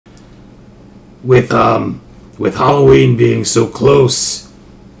with Halloween being so close,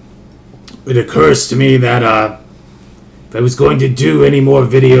 it occurs to me that if I was going to do any more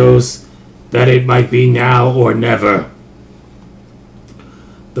videos, that it might be now or never.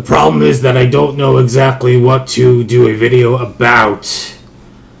 The problem is that I don't know exactly what to do a video about.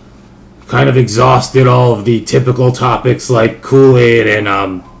 Kind of exhausted all of the typical topics like Kool-Aid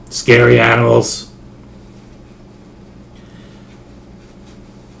and scary animals.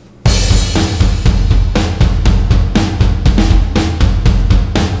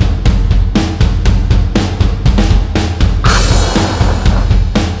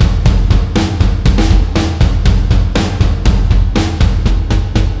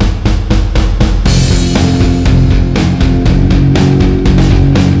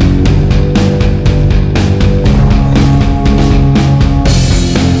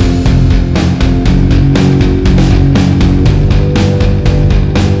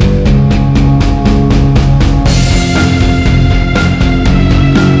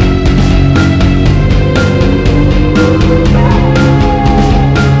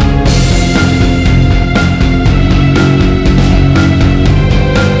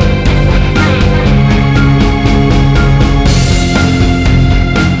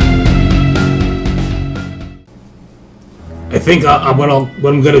 I think what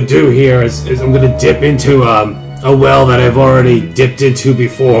I'm going to do here is I'm going to dip into a well that I've already dipped into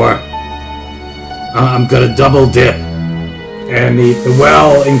before. I'm going to double dip. And the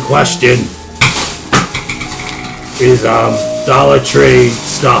well in question is Dollar Tree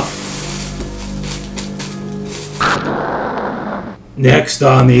stuff. Next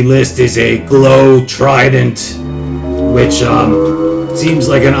on the list is a Glow Trident, which seems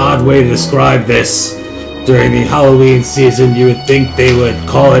like an odd way to describe this. During the Halloween season, you would think they would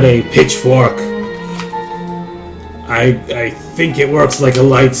call it a pitchfork. I think it works like a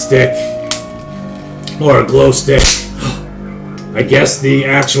light stick or a glow stick. I guess the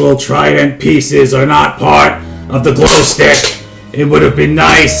actual trident pieces are not part of the glow stick. It would have been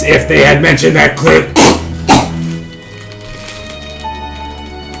nice if they had mentioned that clip.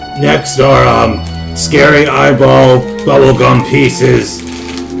 Next are scary eyeball bubblegum pieces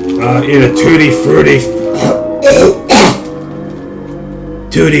in a Tutti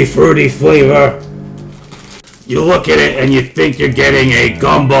Frutti flavor. You look at it and you think you're getting a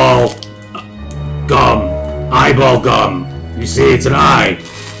gumball gum, eyeball gum. You see it's an eye.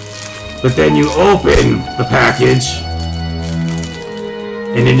 But then you open the package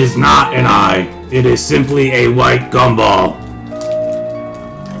and it is not an eye. It is simply a white gumball.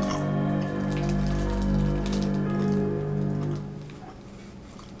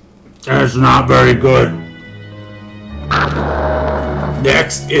 That's not very good.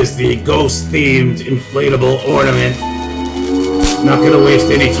 Next is the ghost-themed inflatable ornament. Not gonna waste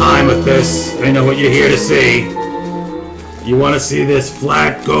any time with this. I know what you're here to see. You want to see this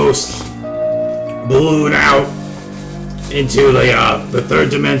flat ghost balloon out into the third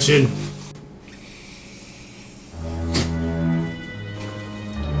dimension.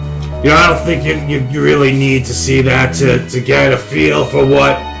 You know, I don't think you really need to see that to get a feel for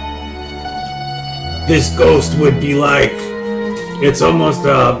what this ghost would be like. It's almost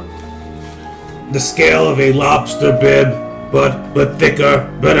the scale of a lobster bib, but thicker,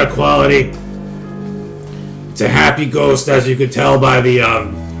 better quality. It's a happy ghost, as you could tell by the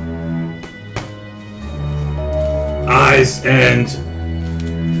eyes, and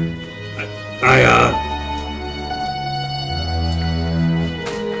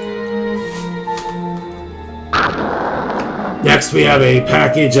next we have a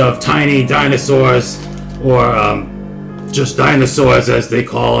package of tiny dinosaurs, or just dinosaurs as they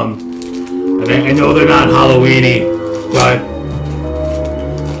call them. And I know they're not Halloweeny, but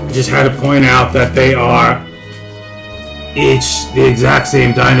I just had to point out that they are each the exact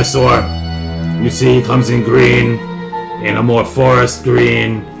same dinosaur. You see it comes in green, in a more forest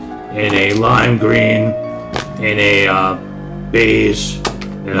green, in a lime green, in a beige,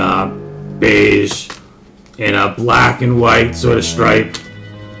 in a black and white sort of stripe,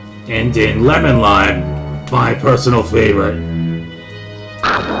 and in lemon lime, my personal favorite.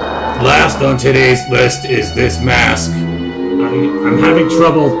 Last on today's list is this mask. I'm having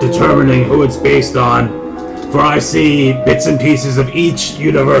trouble determining who it's based on, for I see bits and pieces of each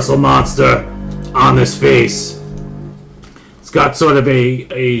Universal monster on this face. It's got sort of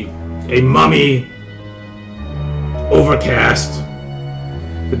a mummy overcast,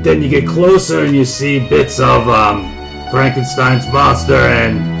 but then you get closer and you see bits of Frankenstein's monster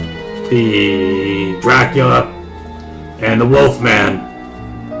and the Dracula and the Wolfman.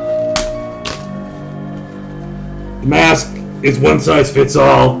 The mask is one size fits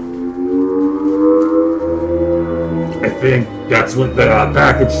all. think that's what the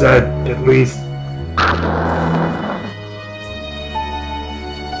package said, at least.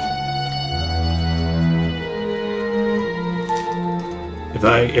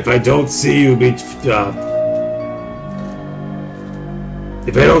 If I don't see you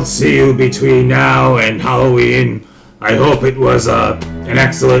if I don't see you between now and Halloween, I hope it was an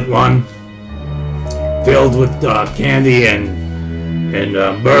excellent one, filled with candy and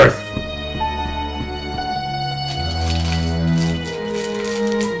mirth.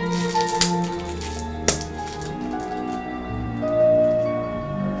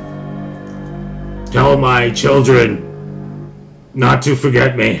 Tell my children not to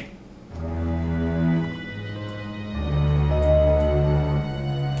forget me.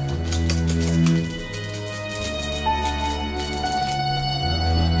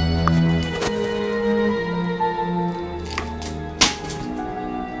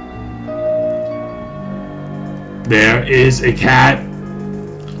 There is a cat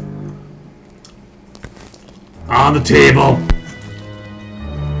on the table.